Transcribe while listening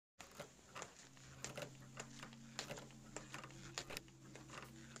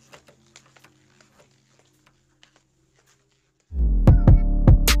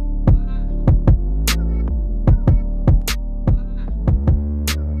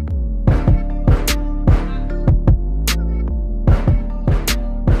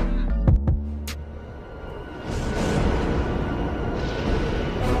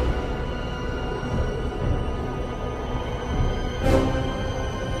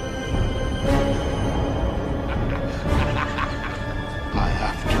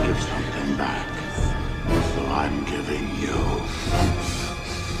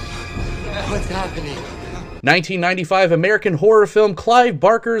1995 American horror film Clive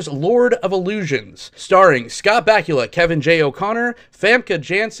Barker's Lord of Illusions, starring Scott Bakula, Kevin J. O'Connor, Famke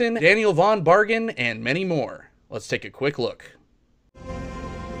Janssen, Daniel von Bargen, and many more. Let's take a quick look.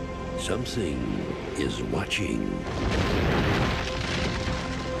 Something is watching.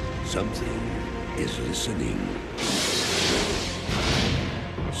 Something is listening.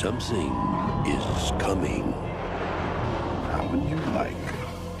 Something is coming. How would you like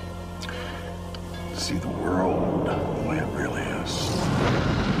to see the world the way it really is?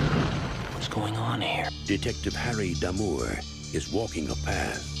 What's going on here? Detective Harry Damour is walking a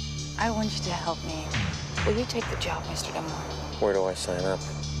path. I want you to help me. Will you take the job, Mr. Damour? Where do I sign up?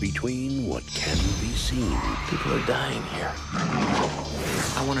 Between what can be seen. People are dying here.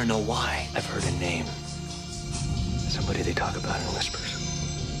 I want to know why. I've heard a name. Somebody they talk about in whispers.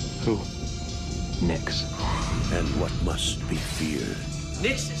 Who? Nix. And what must be feared.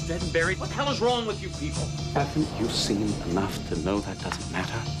 Nix is dead and buried. What the hell is wrong with you people? Haven't you seen enough to know that doesn't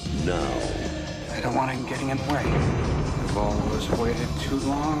matter? Now. I don't want him getting in the way. We've always waited too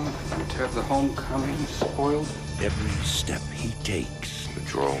long to have the homecoming spoiled. Every step he takes. The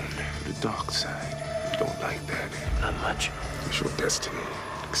drone to the dark side. Don't like that. Not much. It's your destiny.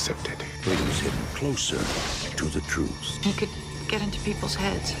 Accept it. Brings him closer to the truth. You could get into people's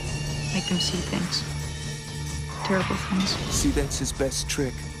heads, make them see things. Terrible things. See, that's his best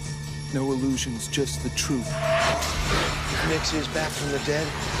trick. No illusions, just the truth. If Nix is back from the dead,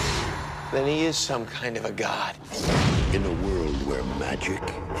 then he is some kind of a god. In a world where magic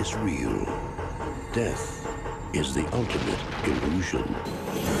is real, death is the ultimate illusion.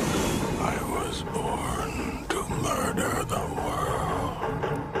 I was born to murder the world.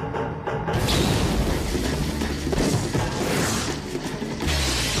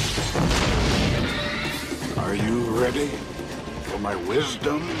 Are you ready for my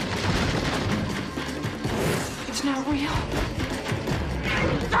wisdom? It's not real.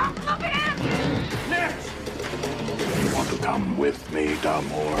 Stop looking at me! Next! You want to come with me,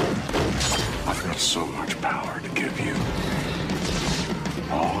 Damour? I've got so much power to give you.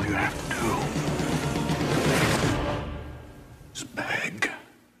 All you have to do is beg.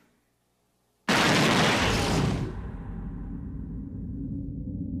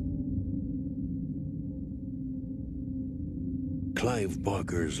 Clive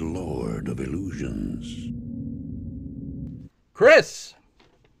Barker's Lord of Illusions. Chris!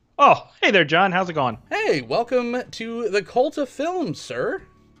 Oh, hey there, John. How's it going? Hey, welcome to the Cult of Films, sir.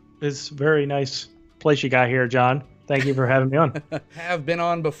 It's a very nice place you got here, John. Thank you for having me on. Have been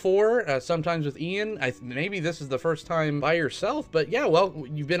on before, sometimes with Ian. Maybe this is the first time by yourself, but yeah, well,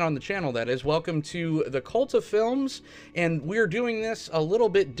 you've been on the channel, that is. Welcome to the Cult of Films, and we're doing this a little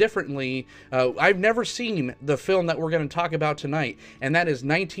bit differently. I've never seen the film that we're going to talk about tonight, and that is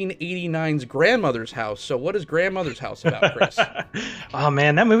 1989's Grandmother's House. So what is Grandmother's House about, Chris? Oh,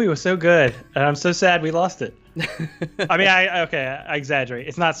 man, that movie was so good, and I'm so sad we lost it. I mean, I exaggerate.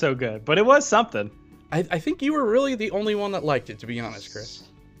 It's not so good, but it was something. I think you were really the only one that liked it, to be honest, Chris.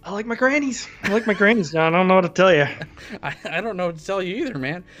 I like my grannies. I like my grannies, John. I don't know what to tell you. I don't know what to tell you either,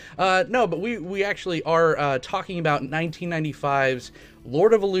 man. No, but we actually are talking about 1995's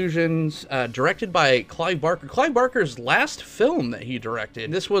Lord of Illusions, directed by Clive Barker. Clive Barker's last film that he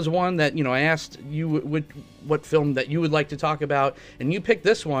directed. This was one that, you know, I asked you what film that you would like to talk about, and you picked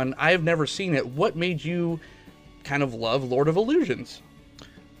this one. I have never seen it. What made you kind of love Lord of Illusions?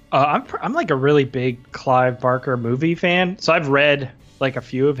 I'm like a really big Clive Barker movie fan, so I've read like a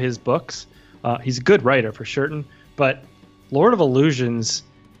few of his books. He's a good writer for certain, but Lord of Illusions,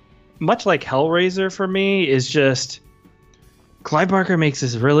 much like Hellraiser for me, is just Clive Barker makes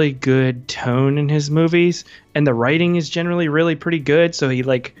this really good tone in his movies, and the writing is generally really pretty good. So he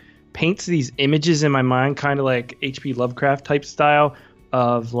like paints these images in my mind, kind of like H.P. Lovecraft type style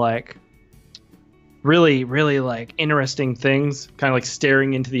of like really, really like interesting things, kind of like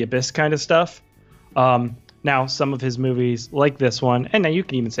staring into the abyss kind of stuff. Now, some of his movies, like this one, and now you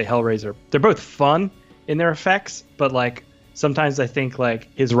can even say Hellraiser, they're both fun in their effects, but like sometimes I think like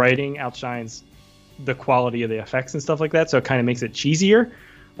his writing outshines the quality of the effects and stuff like that, so it kind of makes it cheesier.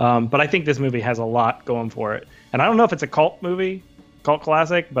 But I think this movie has a lot going for it. And I don't know if it's a cult movie, cult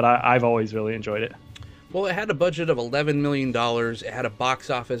classic, but I've always really enjoyed it. Well, it had a budget of $11 million. It had a box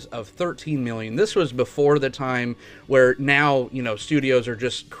office of $13 million. This was before the time where now, you know, studios are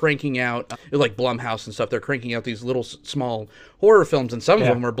just cranking out, like Blumhouse and stuff, they're cranking out these little small horror films, and some of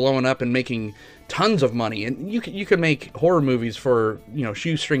them are blowing up and making tons of money. And you can make horror movies for, you know,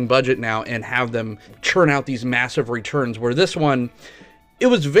 shoestring budget now and have them churn out these massive returns, where this one, It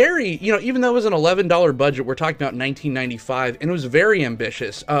was very, even though it was an $11 budget, we're talking about 1995, and it was very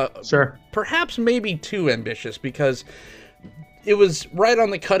ambitious. Sure. Perhaps maybe too ambitious, because it was right on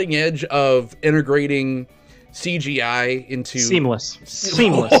the cutting edge of integrating CGI into... Seamless.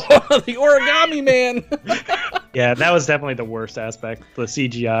 The Origami Man. Yeah, that was definitely the worst aspect, the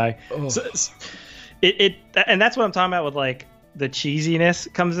CGI. Oh. So, and that's what I'm talking about with, like, the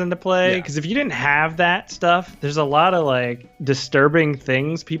cheesiness comes into play, because if you didn't have that stuff, there's a lot of like disturbing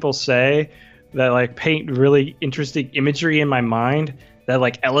things people say that like paint really interesting imagery in my mind that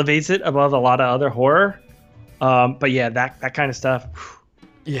like elevates it above a lot of other horror. But yeah, that kind of stuff.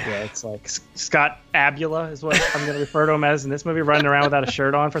 Yeah, it's like Scott Abula is what I'm going to refer to him as in this movie, running around without a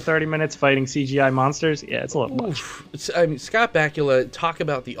shirt on for 30 minutes fighting CGI monsters. Yeah, it's a little much. Scott Bakula, talk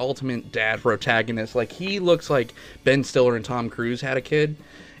about the ultimate dad protagonist. Like, he looks like Ben Stiller and Tom Cruise had a kid.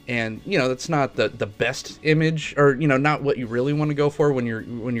 And, that's not the best image, or, not what you really want to go for when you're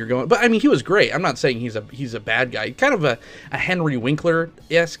going. But, I mean, he was great. I'm not saying he's a bad guy. Kind of a Henry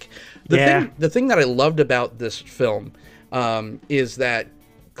Winkler-esque. The thing that I loved about this film is that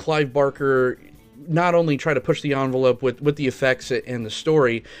Clive Barker not only tried to push the envelope with the effects and the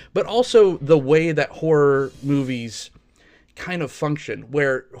story, but also the way that horror movies kind of function,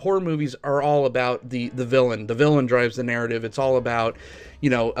 where horror movies are all about the villain. The villain drives the narrative. It's all about,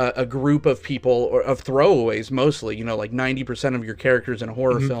 a group of people, or of throwaways mostly. Like 90% of your characters in a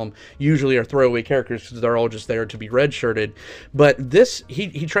horror film usually are throwaway characters because they're all just there to be red-shirted. But this,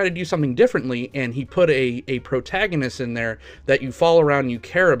 he tried to do something differently, and he put a protagonist in there that you follow around and you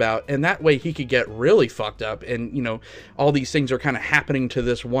care about, and that way he could get really fucked up, and, all these things are kind of happening to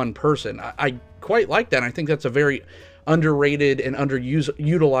this one person. I quite like that. I think that's a very underrated and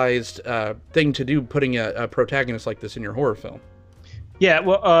underutilized thing to do, putting a protagonist like this in your horror film. Yeah,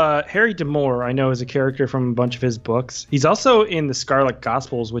 well, Harry D'Amour, I know, is a character from a bunch of his books. He's also in the Scarlet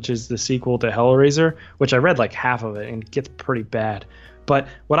Gospels, which is the sequel to Hellraiser, which I read like half of it, and it gets pretty bad. But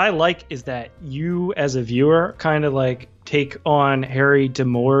what I like is that you, as a viewer, kind of like take on Harry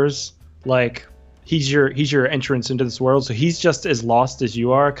D'Amour's, like, he's your entrance into this world. So he's just as lost as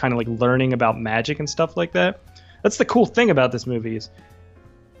you are, kind of like learning about magic and stuff like that. That's the cool thing about this movie is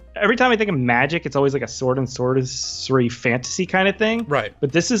every time I think of magic, it's always like a sword and sorcery fantasy kind of thing. Right.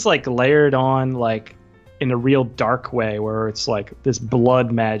 But this is like layered on like in a real dark way where it's like this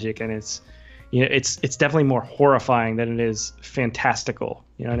blood magic, and it's definitely more horrifying than it is fantastical.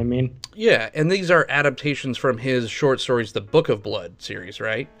 You know what I mean? Yeah, and these are adaptations from his short stories, the Book of Blood series,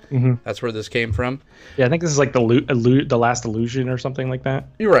 right? Mm-hmm. That's where this came from. Yeah, I think this is like the Last Illusion or something like that.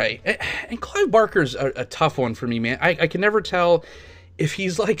 You're right. And Clive Barker's a tough one for me, man. I can never tell if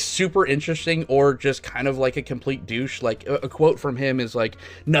he's like super interesting or just kind of like a complete douche. Like a quote from him is like,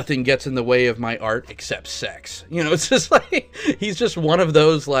 "Nothing gets in the way of my art except sex." It's just like, he's just one of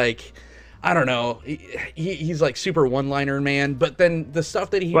those, like, I don't know. He's like super one-liner man, but then the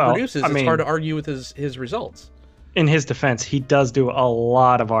stuff that he produces, it's hard to argue with his results. In his defense, he does do a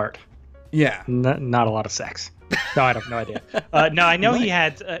lot of art. Yeah. Not a lot of sex. No, I have no idea. No, I know he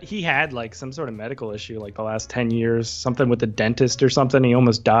had like some sort of medical issue like the last 10 years, something with the dentist or something. He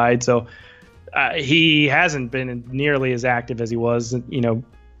almost died. So he hasn't been nearly as active as he was,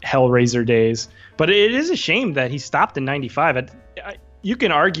 Hellraiser days. But it is a shame that he stopped in 95. You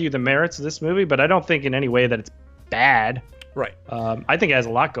can argue the merits of this movie, but I don't think in any way that it's bad. Right. I think it has a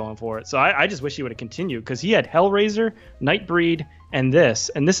lot going for it. So I just wish he would have continued, because he had Hellraiser, Nightbreed, and this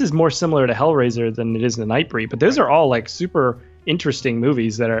is more similar to Hellraiser than it is to Nightbreed. But those are all like super interesting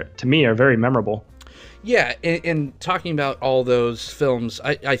movies that are, to me, are very memorable. Yeah, and talking about all those films,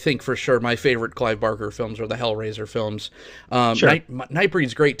 I think for sure my favorite Clive Barker films are the Hellraiser films. Sure.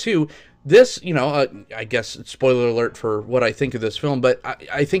 Nightbreed's great too. This, I guess, spoiler alert for what I think of this film, but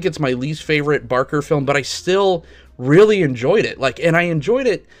I think it's my least favorite Barker film, but I still really enjoyed it. Like, and I enjoyed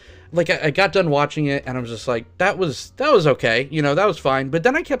it, like, I got done watching it, and I was just like, that was okay, that was fine, but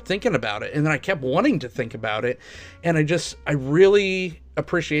then I kept thinking about it, and then I kept wanting to think about it, and I really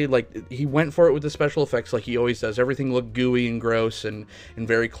appreciated, like, he went for it with the special effects like he always does. Everything looked gooey and gross and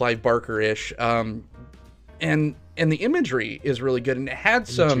very Clive Barker-ish, and the imagery is really good, and it had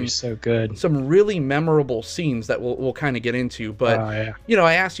some really memorable scenes that we'll kind of get into. But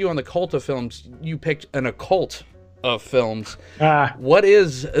I asked you on the cult of films, you picked an occult of films. What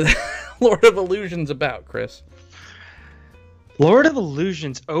is Lord of Illusions about, Chris? Lord of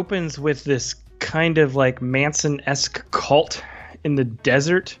Illusions opens with this kind of like Manson-esque cult in the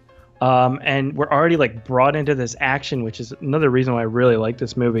desert, and we're already like brought into this action, which is another reason why I really like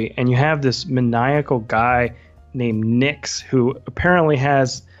this movie. And you have this maniacal guy named Nix, who apparently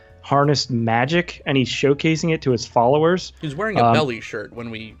has harnessed magic, and he's showcasing it to his followers. He's wearing a belly shirt when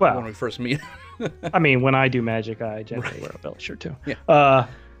we first meet. I mean, when I do magic, I generally wear a belly shirt too. Yeah.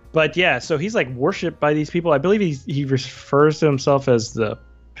 But yeah, so he's like worshipped by these people. I believe he refers to himself as the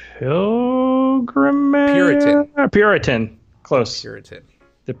Puritan. Close. Puritan.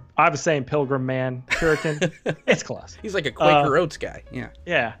 I was saying Pilgrim Man, Puritan. It's close. He's like a Quaker Oats guy. Yeah.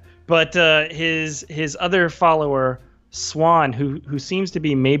 Yeah. But his other follower, Swan, who seems to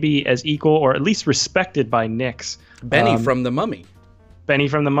be maybe as equal or at least respected by Nix. Benny from The Mummy. Benny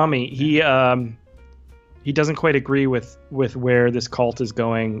from The Mummy. He doesn't quite agree with where this cult is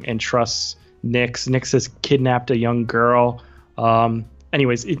going and trusts Nix. Nix has kidnapped a young girl.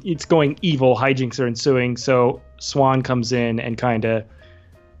 Anyways, it's going evil. Hijinks are ensuing. So Swan comes in and kind of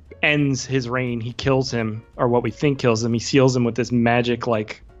ends his reign. He kills him, or what we think kills him. He seals him with this magic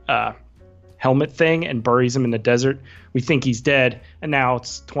helmet thing and buries him in the desert. We think he's dead, and now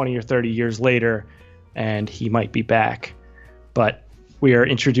it's 20 or 30 years later, and he might be back. But we are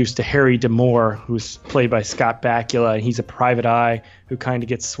introduced to Harry D'Amour, who's played by Scott Bakula. He's a private eye who kind of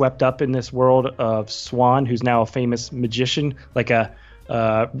gets swept up in this world of Swan, who's now a famous magician, like a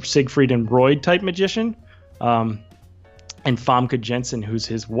Siegfried and Roy type magician. And Famke Janssen, who's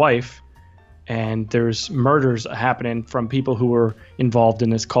his wife. And there's murders happening from people who were involved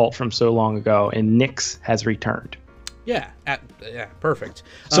in this cult from so long ago. And Nix has returned. Yeah, perfect.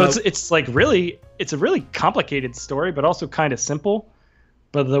 So it's like really, it's a really complicated story, but also kind of simple.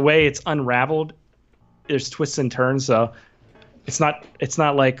 But the way it's unraveled, there's twists and turns. So it's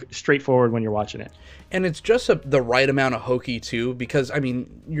not like straightforward when you're watching it. And it's just the right amount of hokey too, because I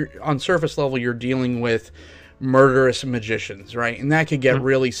mean, you're on surface level, you're dealing with murderous magicians, right? And that could get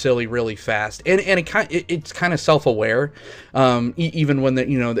really silly really fast. And it's kind of self-aware. Even when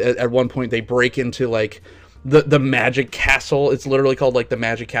at one point they break into like the magic castle. It's literally called like the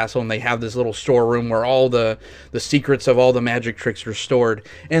magic castle, and they have this little storeroom where all the secrets of all the magic tricks are stored.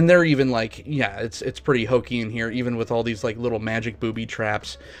 And they're even like, it's pretty hokey in here, even with all these like little magic booby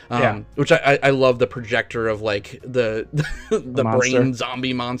traps. Which I love the projector of like the brain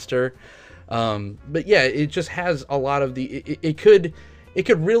zombie monster. But yeah, it just has a lot of it could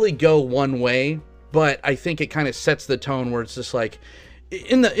really go one way, but I think it kind of sets the tone where it's just like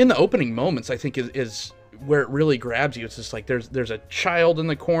in the opening moments, I think is where it really grabs you. It's just like there's a child in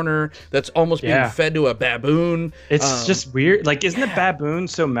the corner that's almost being fed to a baboon. It's just weird. Like, isn't the baboon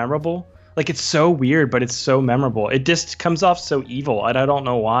so memorable? Like, it's so weird, but it's so memorable. It just comes off so evil, and I don't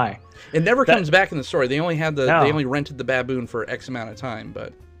know why. It never comes back in the story. They only they only rented the baboon for X amount of time,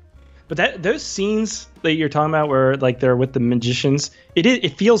 but those scenes that you're talking about where like they're with the magicians,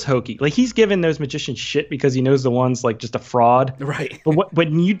 it feels hokey. Like, he's giving those magicians shit because he knows the one's like just a fraud. Right. But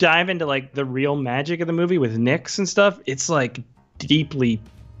when you dive into like the real magic of the movie with Nix and stuff, it's like deeply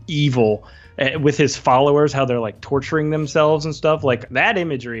evil with his followers, how they're like torturing themselves and stuff. Like, that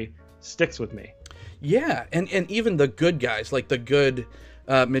imagery sticks with me. Yeah, and even the good guys, like the good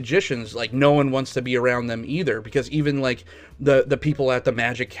magicians, like no one wants to be around them either, because even like the people at the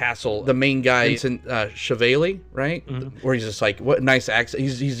magic castle, the main guy, Vincent Chevalier, right? Where he's just like, what nice accent.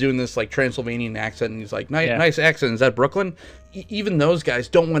 He's doing this like Transylvanian accent, and he's like, nice accent. Is that Brooklyn? Even those guys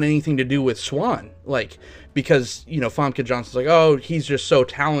don't want anything to do with Swan, like, because Famke Janssen's like, oh, he's just so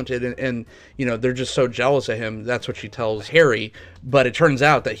talented, and they're just so jealous of him. That's what she tells Harry, but it turns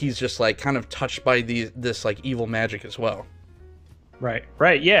out that he's just like kind of touched by this like evil magic as well.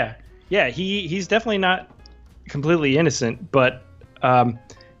 Right, yeah. He's definitely not completely innocent, but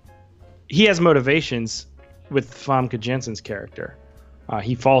he has motivations with Famke Janssen's character.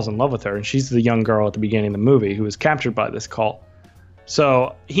 He falls in love with her, and she's the young girl at the beginning of the movie who was captured by this cult.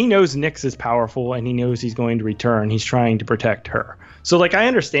 So he knows Nix is powerful, and he knows he's going to return. He's trying to protect her. So like, I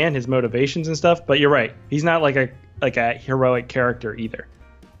understand his motivations and stuff, but you're right. He's not like a heroic character either.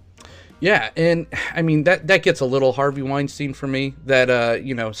 Yeah, and I mean that gets a little Harvey Weinstein for me,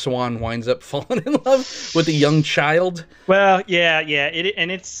 that Swan winds up falling in love with a young child. Well, yeah,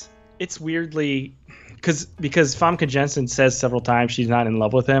 it's weirdly because Famke Janssen says several times she's not in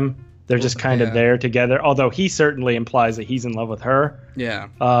love with him. They're just kind of there together, although he certainly implies that he's in love with her. Yeah.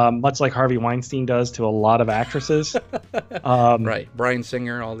 Much like Harvey Weinstein does to a lot of actresses. Right. Bryan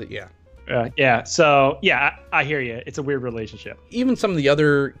Singer, all that. Yeah. So I hear you. It's a weird relationship. Even some of the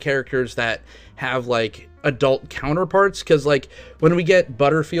other characters that have like adult counterparts, because like when we get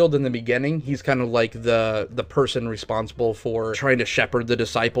Butterfield in the beginning, he's kind of like the person responsible for trying to shepherd the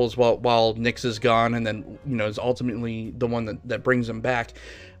disciples while Nix is gone, and then is ultimately the one that brings them back.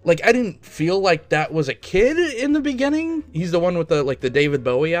 Like, I didn't feel like that was a kid in the beginning. He's the one with the David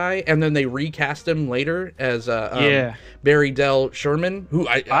Bowie eye, and then they recast him later as Barry Dell Sherman, who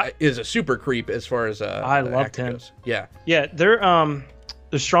is a super creep as far as I loved him. goes. Yeah,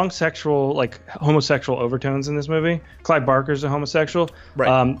 there's strong sexual, like homosexual overtones in this movie. Clive Barker's a homosexual,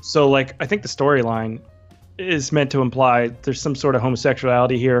 right? So like I think the storyline is meant to imply there's some sort of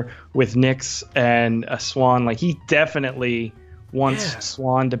homosexuality here with Nix and Swan. Like he definitely wants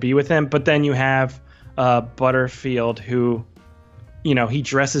Swan to be with him, but then you have Butterfield, who he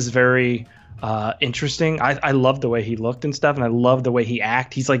dresses very interesting. I love the way he looked and stuff, and I love the way he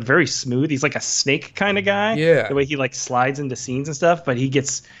acts. He's like very smooth. He's like a snake kind of guy. Yeah, the way he like slides into scenes and stuff, but he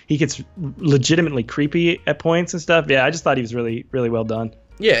gets legitimately creepy at points and stuff. Yeah, I just thought he was really, really well done.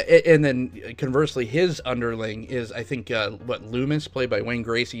 Yeah, and then conversely, his underling is, I think, Loomis, played by Wayne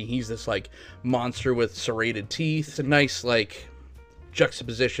Gracie. He's this like monster with serrated teeth. It's a nice like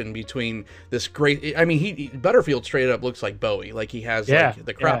juxtaposition between this great. I mean, Butterfield straight up looks like Bowie. Like he has like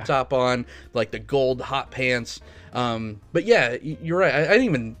the crop top on, like the gold hot pants. But yeah, you're right. I didn't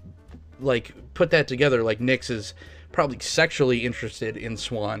even like put that together. Like Nix is probably sexually interested in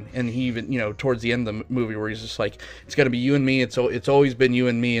Swan, and he even towards the end of the movie where he's just like, it's got to be you and me. It's always been you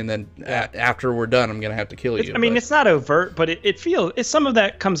and me, and then after we're done, I'm gonna have to kill you. I mean, it's not overt, but it feels some of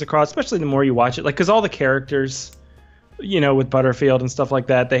that comes across, especially the more you watch it. Like because all the characters, with Butterfield and stuff like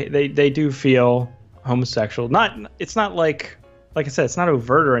that, they do feel homosexual. It's not like I said, it's not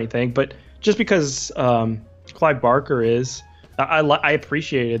overt or anything, but just because Clive Barker is, I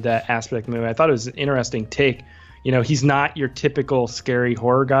appreciated that aspect of the movie. I thought it was an interesting take. He's not your typical scary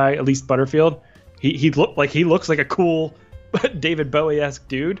horror guy. At least Butterfield, he looks like a cool David Bowie-esque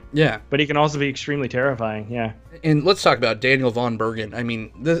dude. Yeah, but he can also be extremely terrifying. Yeah. And let's talk about Daniel von Bergen. I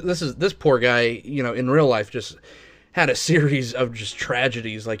mean, this poor guy, in real life just had a series of just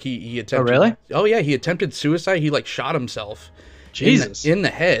tragedies. Like he attempted. Oh really? Oh yeah, he attempted suicide. He like shot himself. Jesus. In the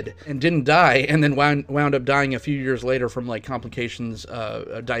head, and didn't die, and then wound up dying a few years later from like complications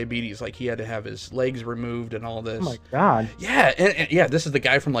of diabetes. Like he had to have his legs removed and all this. Oh my god. Yeah, and yeah, this is the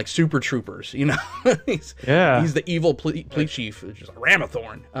guy from like Super Troopers. He's the evil police chief, which is a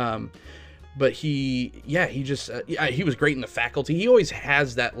Ramathorn. But he was great in The Faculty. He always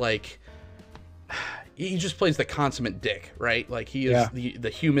has that like. He just plays the consummate dick, right? Like he is the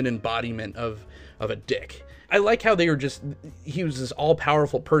human embodiment of a dick. I like how he was this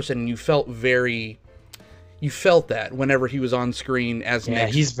all-powerful person, and you felt that whenever he was on screen as Nix. Yeah,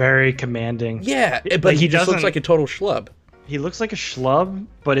 he's very commanding. Yeah, but he just looks like a total schlub. He looks like a schlub,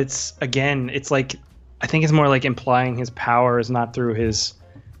 but it's like, I think it's more like implying his power is not through his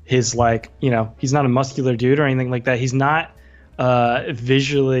like, he's not a muscular dude or anything like that. He's not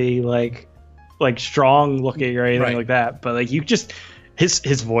visually like strong looking or anything like that, but like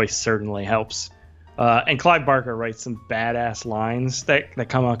his voice certainly helps. And Clive Barker writes some badass lines that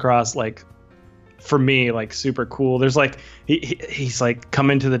come across like, for me, like super cool. There's like he's like, "Come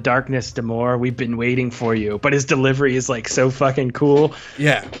into the darkness, Damore. We've been waiting for you." But his delivery is like so fucking cool.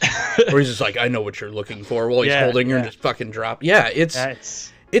 Yeah, or he's just like, "I know what you're looking for." While he's holding her and just fucking drop. Yeah,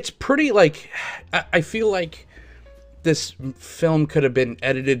 it's pretty like. I feel like this film could have been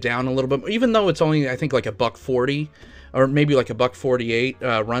edited down a little bit, even though it's only I think like $140 or maybe like $148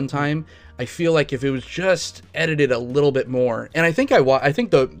 runtime. I feel like if it was just edited a little bit more, and I think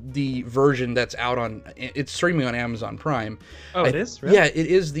the version that's out it's streaming on Amazon Prime. Oh, it is? Really? Yeah, it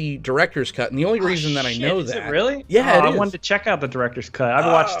is the director's cut, and the only reason that I know is that. It really? Yeah, I wanted to check out the director's cut. I've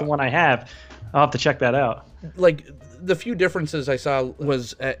watched the one I have. I'll have to check that out. Like the few differences I saw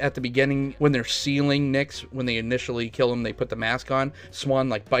was at the beginning when they're sealing Nix. When they initially kill him, they put the mask on. Swan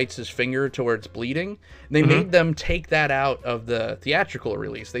like bites his finger to where it's bleeding. They made them take that out of the theatrical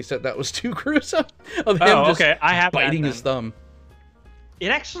release. They said that was too gruesome of him I have biting his thumb. It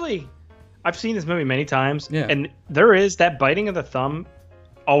actually, I've seen this movie many times, yeah. And there is that biting of the thumb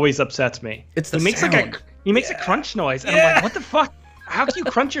always upsets me. It's the he makes sound. He makes a crunch noise, and I'm like, what the fuck? How can you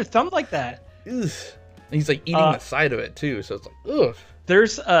crunch your thumb like that? Ugh. He's like eating the side of it too, so it's like, ugh.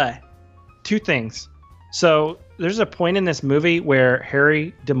 There's two things. So there's a point in this movie where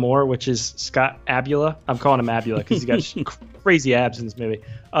Harry Damore, which is Scott Abula, I'm calling him Abula because he's got crazy abs in this movie,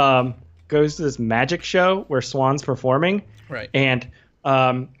 goes to this magic show where Swan's performing. Right. And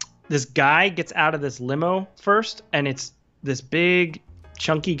this guy gets out of this limo first, and it's this big,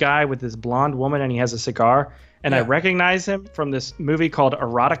 chunky guy with this blonde woman, and he has a cigar. and I recognize him from this movie called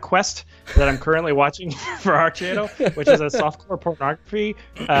Erotic Quest that I'm currently watching for our channel, which is a softcore pornography,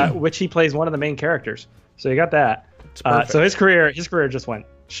 which he plays one of the main characters. So you got that. So his career just went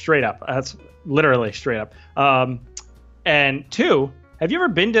straight up. That's literally straight up. And two, have you ever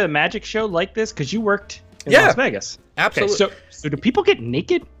been to a magic show like this? Because you worked in Las Vegas. Absolutely. Okay, so do people get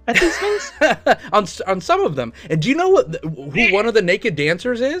naked at these things? on some of them. And do you know who one of the naked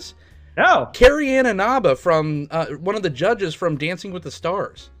dancers is? No. Carrie Ann Inaba from one of the judges from Dancing with the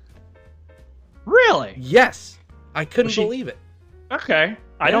Stars. Really? Yes. I couldn't believe it. Okay.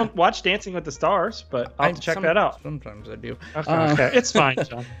 I don't watch Dancing with the Stars, but I'll have to check that out. Sometimes I do. Okay. It's fine,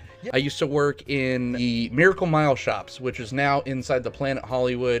 John. I used to work in the Miracle Mile shops, which is now inside the Planet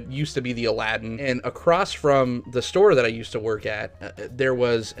Hollywood, used to be the Aladdin. And across from the store that I used to work at, there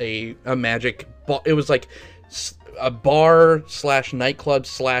was a magic ball. It was like a bar / nightclub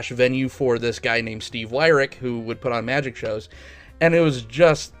 / venue for this guy named Steve Wyrick, who would put on magic shows. And it was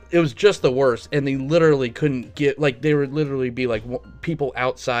just the worst. And they literally couldn't get, like, they would literally be like people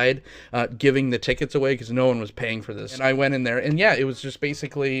outside giving the tickets away because no one was paying for this. And I went in there, and yeah, it was just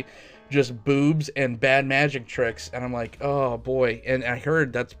basically just boobs and bad magic tricks. And I'm like, oh boy. And I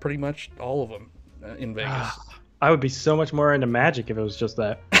heard that's pretty much all of them in Vegas. I would be so much more into magic if it was just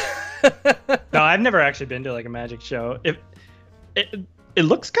that. No, I've never actually been to like a magic show. It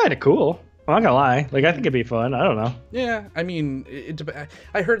looks kind of cool. I'm not gonna lie. Like, I think it'd be fun. I don't know. Yeah, I mean,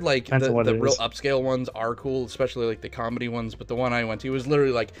 I heard like the real upscale ones are cool, especially like the comedy ones. But the one I went to was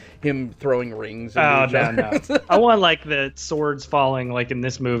literally like him throwing rings. Oh no! I want like the swords falling like in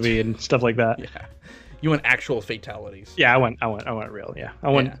this movie and stuff like that. Yeah, you want actual fatalities. Yeah, I want real. Yeah, I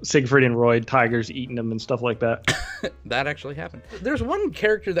want Siegfried and Roy tigers eating them and stuff like that. That actually happened. There's one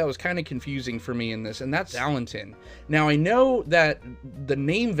character that was kind of confusing for me in this, and that's Valentin. Now, I know that the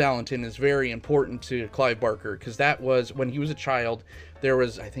name Valentin is very important to Clive Barker, because that was, when he was a child, there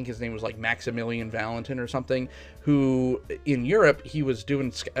was, I think his name was like Maximilian Valentin or something, who in Europe, he was doing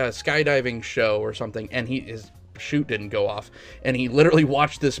a skydiving show or something, and his chute didn't go off, and he literally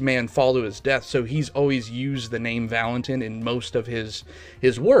watched this man fall to his death. So he's always used the name Valentin in most of his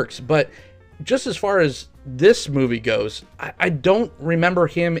works. But just as far as this movie goes, I don't remember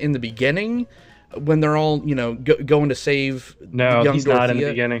him in the beginning when they're all, you know, going to save young he's Dorothea. Not in the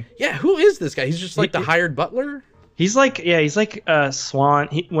beginning. Yeah, who is this guy? He's just like the hired butler? He's like Swan.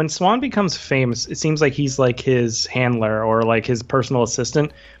 When Swan becomes famous, it seems like he's like his handler or like his personal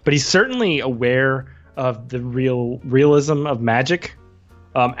assistant, but he's certainly aware of the realism of magic,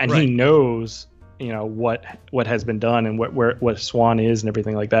 and he knows, you know, what has been done and what Swan is and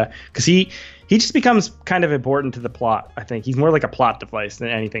everything like that, because he just becomes kind of important to the plot. I think he's more like a plot device than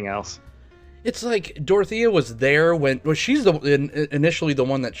anything else. It's like Dorothea was there when she's initially the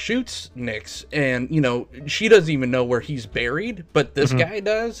one that shoots Nix, and you know, she doesn't even know where he's buried, but this guy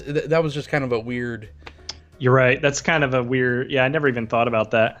does. That was just kind of a weird. You're right. That's kind of a weird. Yeah, I never even thought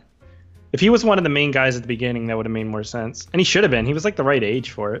about that. If he was one of the main guys at the beginning, that would have made more sense. And he should have been. He was like the right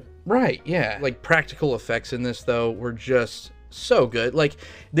age for it. Right, yeah. Like, practical effects in this, though, were just so good. Like,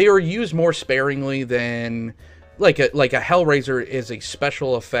 they were used more sparingly than... Like a Hellraiser is a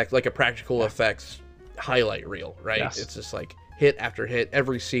special effect, like a practical effects highlight reel, right? Yes. It's just like hit after hit.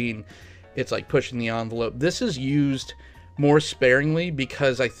 Every scene, it's like pushing the envelope. This is used more sparingly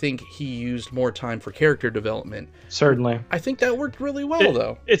because I think he used more time for character development. Certainly. I think that worked really well,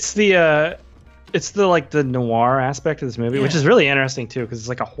 though. It's the like the noir aspect of this movie, which is really interesting too, because it's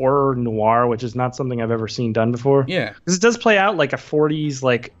like a horror noir, which is not something I've ever seen done before. Yeah. Because it does play out like a 40s,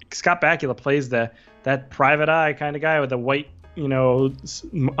 like Scott Bakula plays that private eye kind of guy with a white, you know,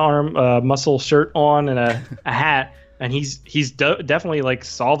 muscle shirt on and a hat. And he's definitely like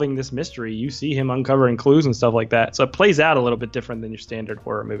solving this mystery. You see him uncovering clues and stuff like that. So it plays out a little bit different than your standard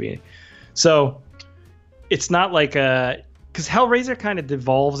horror movie. So it's not like because Hellraiser kind of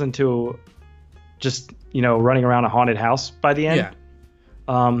devolves into just, you know, running around a haunted house by the end.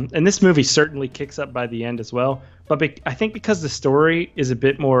 Yeah. And this movie certainly kicks up by the end as well. But I think because the story is a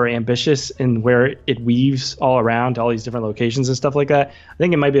bit more ambitious in where it weaves all around to all these different locations and stuff like that, I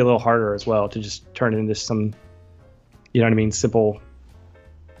think it might be a little harder as well to just turn it into some, you know what I mean, simple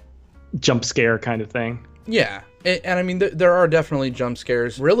jump scare kind of thing. Yeah. And I mean, there are definitely jump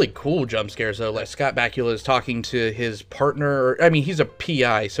scares, really cool jump scares, though. Like Scott Bakula is talking to his partner. I mean, he's a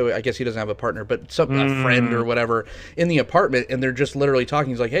PI, so I guess he doesn't have a partner, but a friend or whatever in the apartment, and they're just literally talking.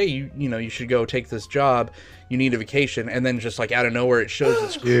 He's like, hey, you know, you should go take this job. You need a vacation. And then just like out of nowhere, it shows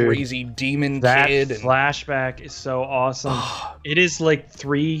this crazy demon kid. That flashback is so awesome. It is like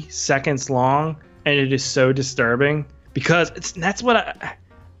 3 seconds long, and it is so disturbing because that's what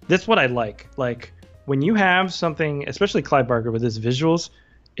I like. Like, when you have something, especially Clive Barker with his visuals,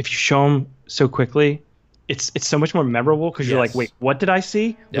 if you show them so quickly, it's so much more memorable because you're like, wait, what did I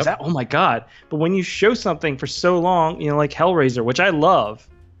see? Was that? Oh my God. But when you show something for so long, like Hellraiser, which I love,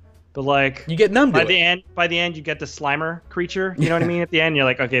 but like you get numb to by the end, you get the Slimer creature. You know what I mean? At the end, you're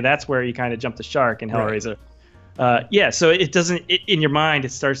like, okay, that's where you kind of jump the shark in Hellraiser. Right. So it doesn't, in your mind, you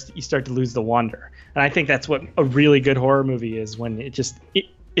start to lose the wonder. And I think that's what a really good horror movie is, when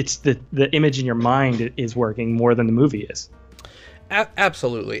it's the image in your mind is working more than the movie is.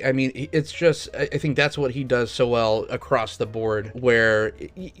 Absolutely. I mean, it's just, I think that's what he does so well across the board, where,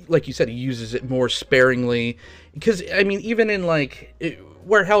 like you said, he uses it more sparingly. Because, I mean, even in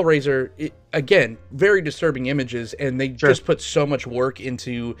where Hellraiser, again, very disturbing images, and they just put so much work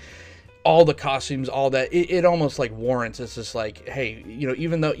into all the costumes, all that, it almost like warrants. It's just like, hey,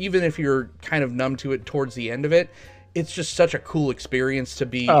 even if you're kind of numb to it towards the end of it, it's just such a cool experience to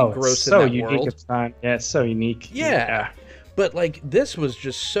be engrossed in that world. Yeah, it's so unique. Yeah. But this was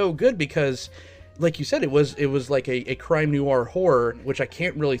just so good because, like you said, it was like a crime noir horror, which I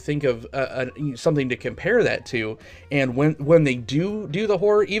can't really think of something to compare that to. And when they do the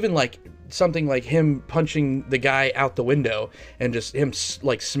horror, even like something like him punching the guy out the window and just him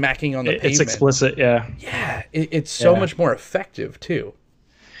like smacking on the pavement. It's explicit, yeah. Yeah, it's so much more effective too.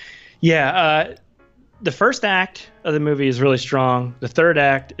 Yeah, the first act of the movie is really strong. The third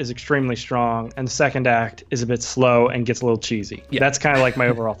act is extremely strong, and the second act is a bit slow and gets a little cheesy. Yeah. That's kind of like my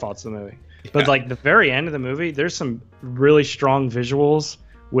overall thoughts of the movie. But like the very end of the movie, there's some really strong visuals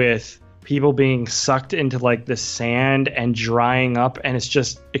with people being sucked into like the sand and drying up, and it's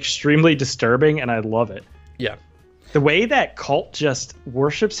just extremely disturbing, and I love it. Yeah. The way that cult just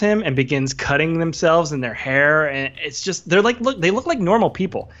worships him and begins cutting themselves in their hair, and it's just, they look like normal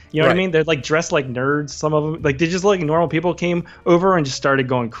people. You know what I mean? They're like dressed like nerds. Some of them, like, they just look like normal people came over and just started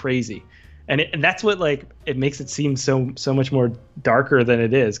going crazy. And that's what, like, it makes it seem so much more darker than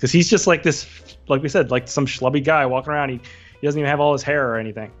it is. Because he's just like this, like we said, like some schlubby guy walking around. He doesn't even have all his hair or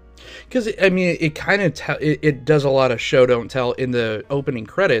anything. Because, I mean, it kind of it does a lot of show don't tell in the opening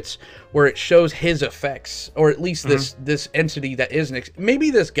credits, where it shows his effects, or at least this entity that isn't.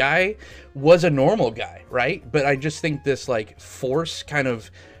 Maybe this guy was a normal guy, right? But I just think this like force kind of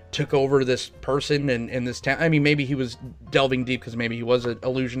took over this person in this town. I mean, maybe he was delving deep because maybe he was an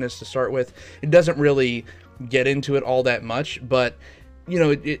illusionist to start with. It doesn't really get into it all that much, but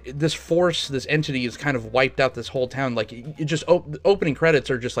this force, this entity is kind of wiped out this whole town. Like, it just the opening credits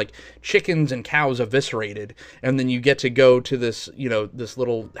are just like chickens and cows eviscerated, and then you get to go to this this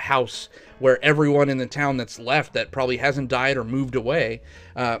little house where everyone in the town that's left, that probably hasn't died or moved away,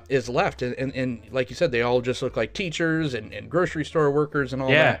 is left, and like you said, they all just look like teachers and grocery store workers and all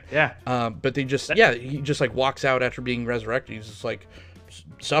that. But they just he just like walks out after being resurrected. He's just like,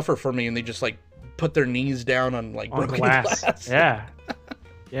 suffer for me, and they just like put their knees down on like broken glass.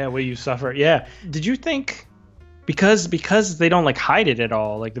 Yeah, will you suffer? Yeah. Did you think, because they don't like hide it at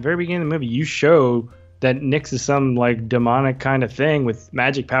all, like the very beginning of the movie, you show that Nyx is some like demonic kind of thing with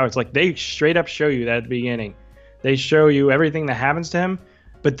magic powers. Like, they straight up show you that at the beginning. They show you everything that happens to him.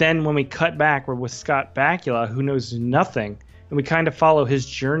 But then when we cut back, we're with Scott Bakula, who knows nothing, and we kind of follow his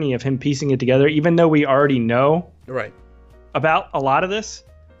journey of him piecing it together, even though we already know about a lot of this.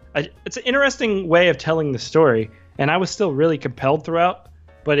 It's an interesting way of telling the story, and I was still really compelled throughout.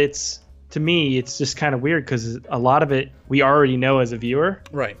 But to me, it's just kind of weird because a lot of it we already know as a viewer.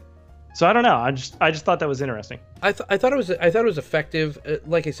 Right. So I don't know. I just thought that was interesting. I thought it was effective.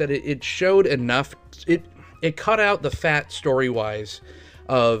 Like I said, it showed enough. It cut out the fat story-wise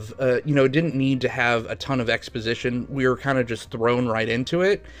of it didn't need to have a ton of exposition. We were kind of just thrown right into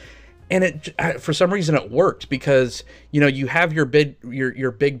it. And it, for some reason, it worked because, you have your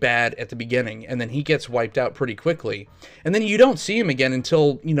big bad at the beginning, and then he gets wiped out pretty quickly. And then you don't see him again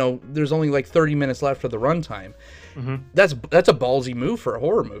until, there's only like 30 minutes left of the runtime. Mm-hmm. That's a ballsy move for a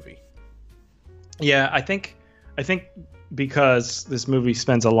horror movie. Yeah, I think because this movie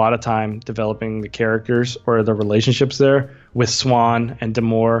spends a lot of time developing the characters or the relationships there with Swan and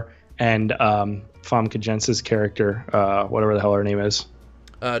Damore and Famke Jenssen's character, whatever the hell her name is.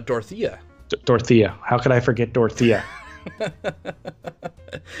 Dorothea. Dorothea. How could I forget Dorothea?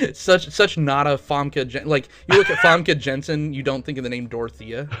 such not a Famke. Like, you look at Famke Jensen, you don't think of the name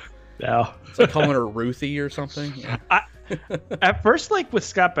Dorothea. No. It's like calling her Ruthie or something. Yeah. At first, like with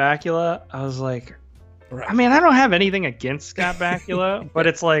Scott Bakula, I was like, I mean, I don't have anything against Scott Bakula, but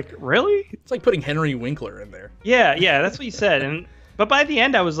it's like, really? It's like putting Henry Winkler in there. Yeah, that's what you said. But by the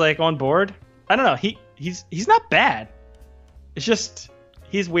end, I was like on board. I don't know. He's not bad. It's just,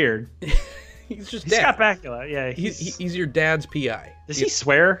 he's weird. He's Scott Bakula. Yeah, he's your dad's PI. Does he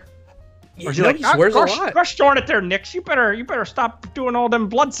swear? Or is he like, he swears a lot. Gosh darn it there, Nix. You better stop doing all them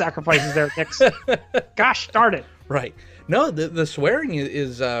blood sacrifices there, Nix. Gosh darn it. Right. No, the swearing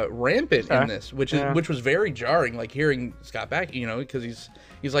is rampant in this, which was very jarring. Like hearing Scott back, because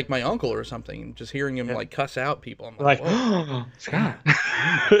he's like my uncle or something. Just hearing him like cuss out people. I'm like, oh, Scott.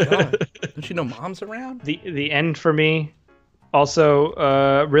 Oh my God. Don't you know mom's around? The end for me,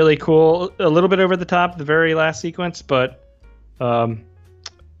 also really cool. A little bit over the top, the very last sequence, but I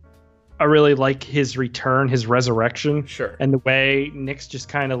really like his return, his resurrection. Sure. And the way Nick's just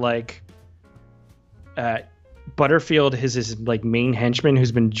kind of like Butterfield is his like main henchman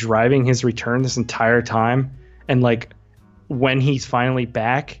who's been driving his return this entire time. And like when he's finally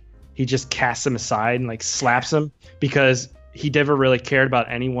back, he just casts him aside and like slaps him because he never really cared about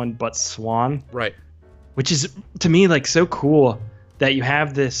anyone but Swan. Right. Which is to me like so cool that you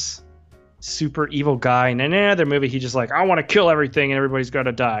have this super evil guy, and in another movie he just like, I want to kill everything and everybody's got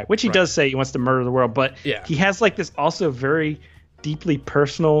to die, which he does say he wants to murder the world, but he has like this also very deeply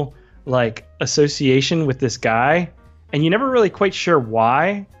personal like association with this guy, and you're never really quite sure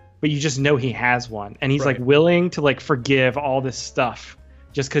why, but you just know he has one, and he's like willing to like forgive all this stuff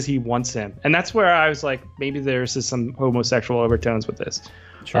just because he wants him. And that's where I was like, maybe there's some homosexual overtones with this.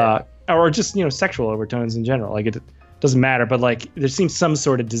 Sure. Or just sexual overtones in general, like it doesn't matter, but like there seems some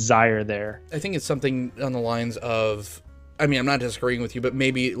sort of desire there. I think it's something on the lines of, I mean, I'm not disagreeing with you, but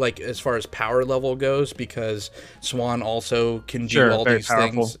maybe like as far as power level goes, because Swan also can do all these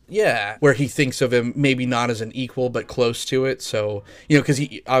things. Yeah, where he thinks of him maybe not as an equal, but close to it. So, because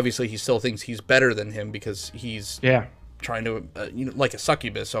he still thinks he's better than him because he's trying to, like a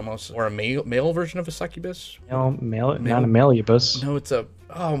succubus almost, or a male version of a succubus. No, not a maleubus. No, it's a,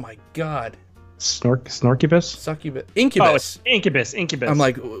 oh my God. Snorkibus? Succubus. Incubus. Oh, Incubus. I'm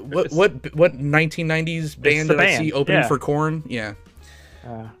like, what 1990s band did I see opening for Korn? Yeah.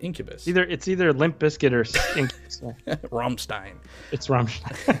 Incubus. It's either Limp Bizkit or Incubus. Rammstein. It's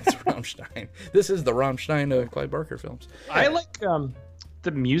Rammstein. It's Rammstein. This is the Rammstein of Clive Barker films. I like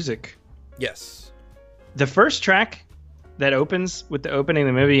the music. Yes. The first track that opens with the opening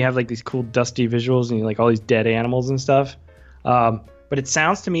of the movie, you have like these cool dusty visuals and you like all these dead animals and stuff. But it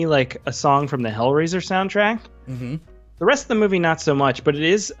sounds to me like a song from the Hellraiser soundtrack. Mm-hmm. The rest of the movie, not so much, but it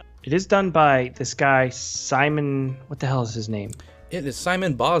is done by this guy, Simon. What the hell is his name? It is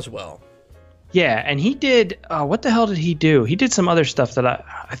Simon Boswell. Yeah, and he did. What the hell did he do? He did some other stuff that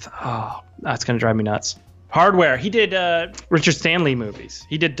I thought, that's gonna drive me nuts. Hardware. He did Richard Stanley movies.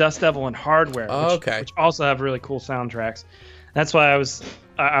 He did Dust Devil and Hardware, which also have really cool soundtracks. That's why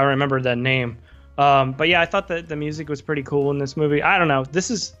I remember that name. But yeah, I thought that the music was pretty cool in this movie. I don't know. This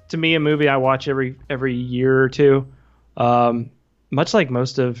is, to me, a movie I watch every year or two. Much like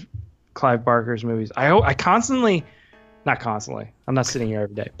most of Clive Barker's movies. I constantly, not constantly, I'm not sitting here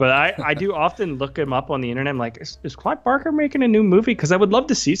every day, but I do often look him up on the internet. I'm like, is Clive Barker making a new movie? Because I would love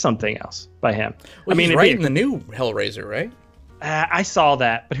to see something else by him. Well, he's writing the new Hellraiser, right? I saw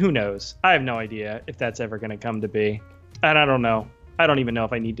that, but who knows? I have no idea if that's ever going to come to be. And I don't know. I don't even know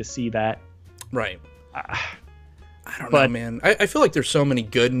if I need to see that. Right. I don't know, man. I feel like there's so many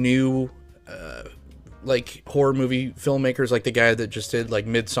good new like horror movie filmmakers, like the guy that just did like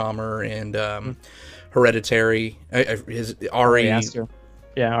Midsommar and Hereditary. Ari Aster.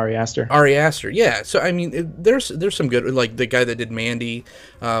 Yeah, Ari Aster. Ari Aster. Yeah. So I mean, there's some good, like the guy that did Mandy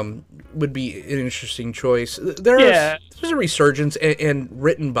would be an interesting choice. There's a resurgence and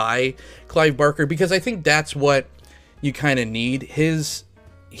written by Clive Barker, because I think that's what you kind of need.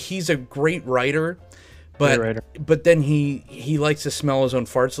 He's a great writer, but then he likes to smell his own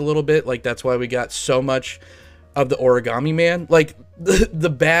farts a little bit. Like that's why we got so much of the Origami Man. Like the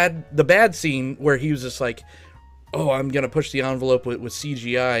bad scene where he was just like, oh, I'm gonna push the envelope with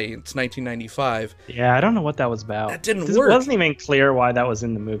CGI. It's 1995. Yeah, I don't know what that was about. That didn't work. It wasn't even clear why that was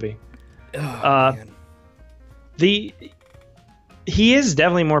in the movie. Oh, man. He is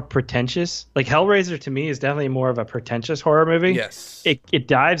definitely more pretentious. Like Hellraiser to me is definitely more of a pretentious horror movie. Yes. It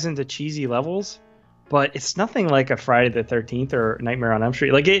dives into cheesy levels, but it's nothing like a Friday the 13th or Nightmare on Elm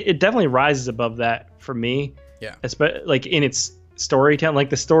Street. Like it definitely rises above that for me. Yeah. Like in its storytelling, like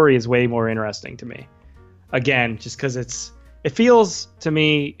the story is way more interesting to me. Again, just because it feels to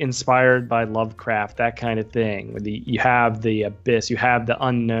me inspired by Lovecraft, that kind of thing. Where you have the abyss, you have the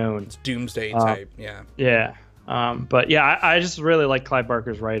unknown. It's doomsday type. Yeah. Yeah. But yeah, I just really like Clive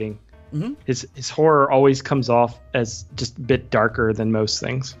Barker's writing. Mm-hmm. His horror always comes off as just a bit darker than most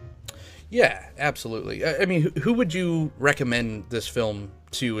things. Yeah, absolutely. I mean, who would you recommend this film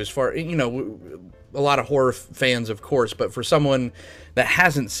to? As far, a lot of horror fans, of course, but for someone that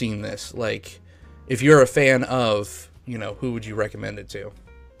hasn't seen this, like, if you're a fan of, who would you recommend it to?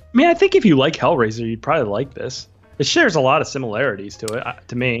 I mean, I think if you like Hellraiser, you'd probably like this. It shares a lot of similarities to it,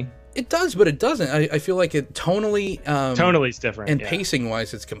 to me. It does, but it doesn't. I feel like it tonally... tonally is different. And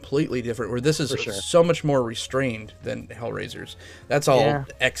pacing-wise, it's completely different, where this is so much more restrained than Hellraiser's. That's all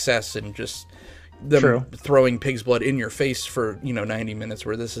excess and just them throwing pig's blood in your face for, 90 minutes,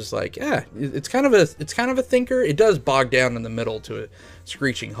 where this is like, it's kind of a thinker. It does bog down in the middle to a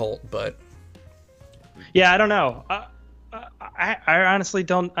screeching halt, but... Yeah, I don't know. I honestly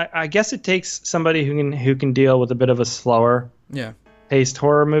don't... I guess it takes somebody who can deal with a bit of a slower... paced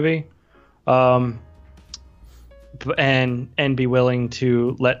horror movie, and be willing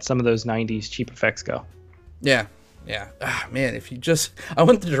to let some of those 90s cheap effects go. Yeah. Man, if you just, I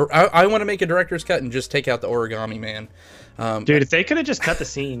want to make a director's cut and just take out the origami man. Dude, if they could have just cut the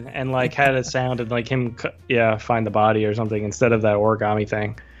scene and like had it sounded like him, find the body or something instead of that origami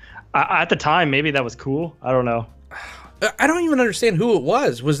thing. At the time, maybe that was cool. I don't know. I don't even understand who it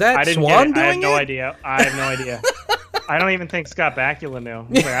was. Was that Swan doing it? I have no idea. I don't even think Scott Bakula knew.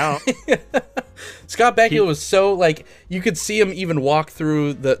 He's like, I don't. Scott Bakula was so, like, you could see him even walk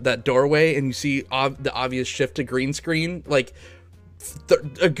through that doorway, and you see the obvious shift to green screen, like,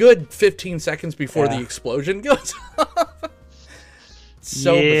 a good 15 seconds before the explosion goes off.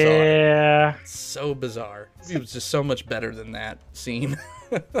 Bizarre. So bizarre. It was just so much better than that scene.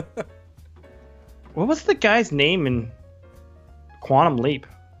 What was the guy's name in Quantum Leap?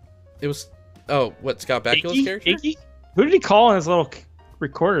 It was... Oh, what, Scott Bakula's character? Iggy? Who did he call in his little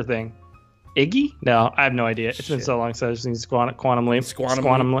recorder thing? Iggy? No, I have no idea. It's been so long since I've seen Quantum Leap.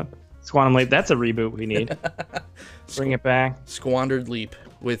 Quantum Leap. That's a reboot we need. Bring it back. Squandered Leap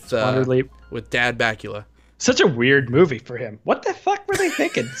with Dad Bakula. Such a weird movie for him. What the fuck were they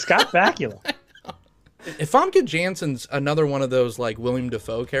thinking? Scott Bakula. If Famke Janssen's another one of those like William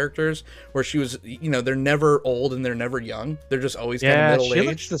Dafoe characters where she was, they're never old and they're never young. They're just always kind of middle-aged. She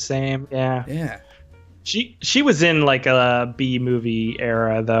looks the same. Yeah. Yeah. She was in like a B movie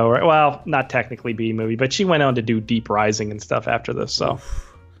era though. Well, not technically B movie, but she went on to do Deep Rising and stuff after this. So,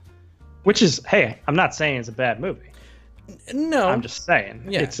 which is, hey, I'm not saying it's a bad movie. No, I'm just saying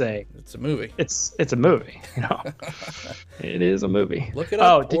it's a movie. It's a movie. It is a movie. Look it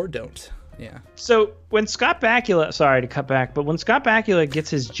up or don't. Yeah. So when Scott Bakula, sorry to cut back, but when Scott Bakula gets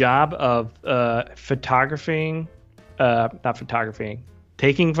his job of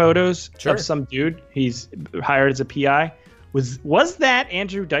taking photos of some dude he's hired as a PI, was that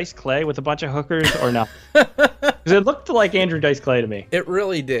Andrew Dice Clay with a bunch of hookers or no? Because it looked like Andrew Dice Clay to me. It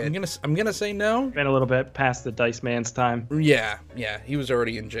really did. I'm gonna say no. Been a little bit past the Dice Man's time. Yeah. He was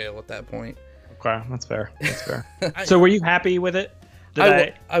already in jail at that point. Okay, that's fair. So were you happy with it?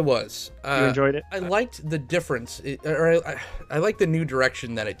 I was. You enjoyed it? I liked the difference. I liked the new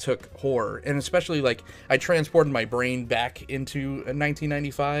direction that it took horror. And especially, like, I transported my brain back into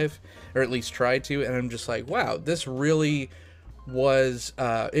 1995, or at least tried to, and I'm just like, wow, this really was...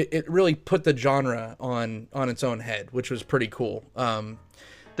 it really put the genre on its own head, which was pretty cool. So,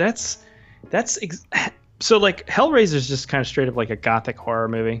 like, Hellraiser's just kind of straight up like a gothic horror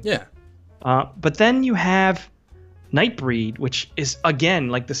movie. Yeah. But then you have Nightbreed, which is, again,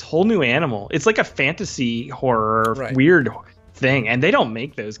 like this whole new animal. It's like a fantasy horror weird thing, and they don't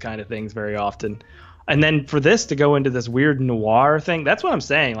make those kind of things very often. And then for this to go into this weird noir thing, that's what I'm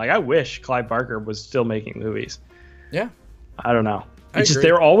saying. Like, I wish Clive Barker was still making movies. Yeah. I don't know. It's just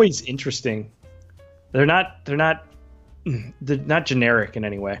they're always interesting. They're not generic in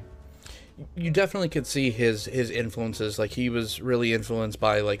any way. You definitely could see his influences. Like, he was really influenced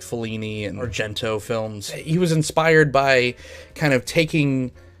by like Fellini and Argento films. He was inspired by kind of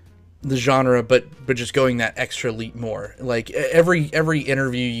taking the genre but just going that extra leap more. Like, every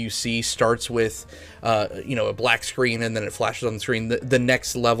interview you see starts with a black screen, and then it flashes on the screen. The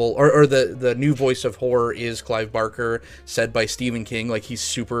next level or the new voice of horror is Clive Barker, said by Stephen King. Like, he's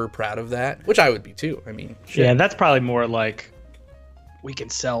super proud of that, which I would be too. I mean, shit. Yeah, that's probably more like, we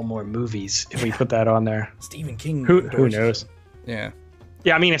can sell more movies if we put that on there. Stephen King. Who knows? Yeah.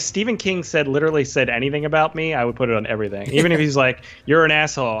 Yeah, I mean, if Stephen King literally said anything about me, I would put it on everything. Even if he's like, "You're an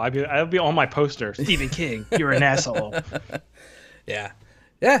asshole," I'd be on my poster. Stephen King, you're an asshole. Yeah.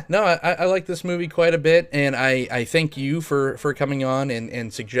 Yeah, no, I like this movie quite a bit, and I thank you for coming on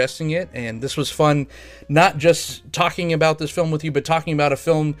and suggesting it. And this was fun, not just talking about this film with you, but talking about a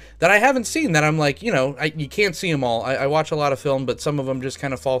film that I haven't seen, that I'm like, you can't see them all. I watch a lot of film, but some of them just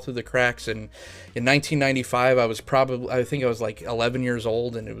kind of fall through the cracks. And in 1995, I think I was like 11 years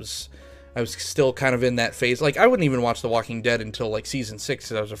old, and I was still kind of in that phase. Like, I wouldn't even watch The Walking Dead until like season 6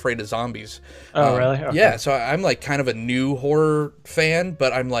 because I was afraid of zombies. Oh, really? Okay. Yeah, so I'm like kind of a new horror fan,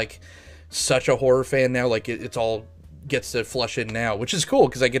 but I'm like such a horror fan now. Like, it's all gets to flush in now, which is cool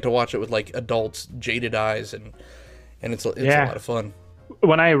because I get to watch it with like adults' jaded eyes, and it's a lot of fun.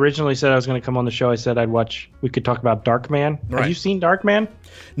 When I originally said I was going to come on the show, I said we could talk about Darkman. Right. Have you seen Darkman?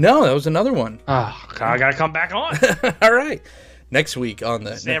 No, that was another one. Oh, I got to come back on. All right. Next week on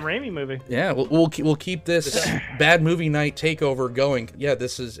the Sam Raimi movie. Yeah, we'll keep this bad movie night takeover going. Yeah,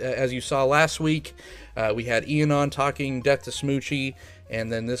 this is, as you saw last week, we had Ian on talking Death to Smoochie,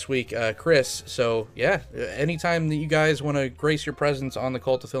 and then this week, Chris. So, yeah, anytime that you guys want to grace your presence on the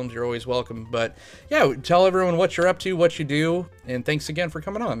Cult of Films, you're always welcome. But, yeah, tell everyone what you're up to, what you do, and thanks again for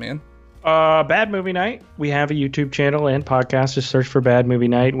coming on, man. Bad Movie Night. We have a YouTube channel and podcast. Just search for Bad Movie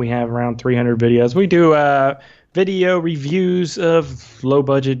Night. We have around 300 videos. We do video reviews of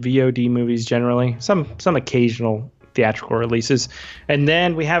low-budget VOD movies generally. Some occasional theatrical releases. And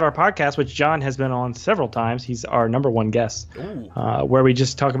then we have our podcast, which John has been on several times. He's our #1 guest, where we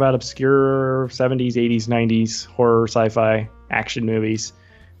just talk about obscure 70s, 80s, 90s horror, sci-fi, action movies.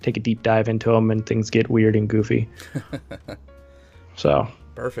 Take a deep dive into them, and things get weird and goofy. So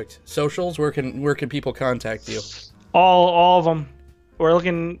perfect. Socials, where can people contact you? All of them. We're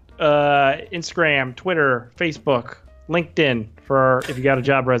looking Instagram, Twitter, Facebook, LinkedIn for if you got a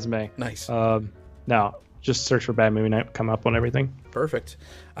job resume. Nice. No, just search for Bad Movie Night. Come up on everything. Perfect.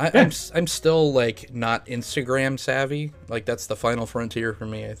 I'm still like not Instagram savvy. Like that's the final frontier for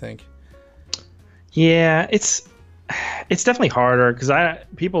me, I think. Yeah, it's definitely harder because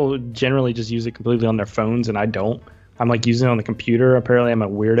people generally just use it completely on their phones, and I don't. I'm like using it on the computer. Apparently, I'm a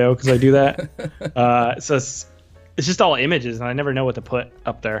weirdo because I do that. So it's just all images, and I never know what to put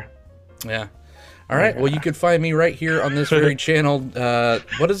up there. Yeah. All right. Well, you could find me right here on this very channel.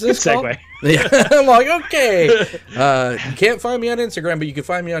 What is this Good called? segue. Yeah. I'm like, okay. You can't find me on Instagram, but you can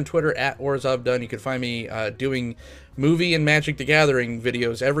find me on Twitter @OrzovDone. You can find me doing movie and Magic the Gathering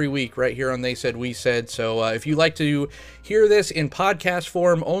videos every week right here on They Said We Said. So if you like to hear this in podcast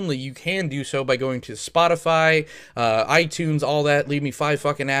form only, you can do so by going to Spotify, iTunes, all that. Leave me 5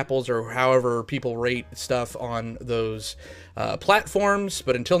 fucking apples or however people rate stuff on those platforms.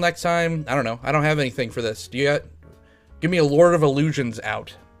 But until next time, I don't know. I don't have anything for this. Do you got? Give me a Lord of Illusions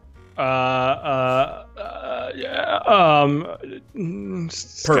out. Perfect.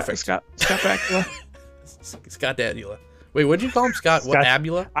 Scott Bakula. Scott Adula. Wait, what did you call him? Scott what?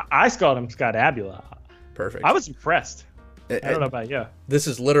 Abula? I called him Scott Abula. Perfect. I was impressed. I don't know about you. This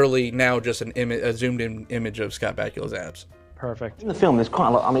is literally now just a zoomed-in image of Scott Bakula's abs. Perfect. In the film, there's quite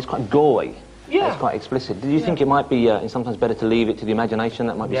a lot. I mean, it's quite gory. Yeah. It's quite explicit. Do you think it might be sometimes better to leave it to the imagination?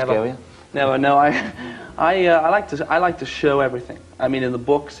 That might be scarier. No. I like to show everything. I mean, in the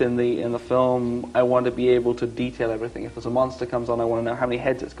books, in the film, I want to be able to detail everything. If there's a monster comes on, I want to know how many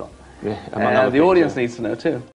heads it's got. Yeah, the audience needs to know too.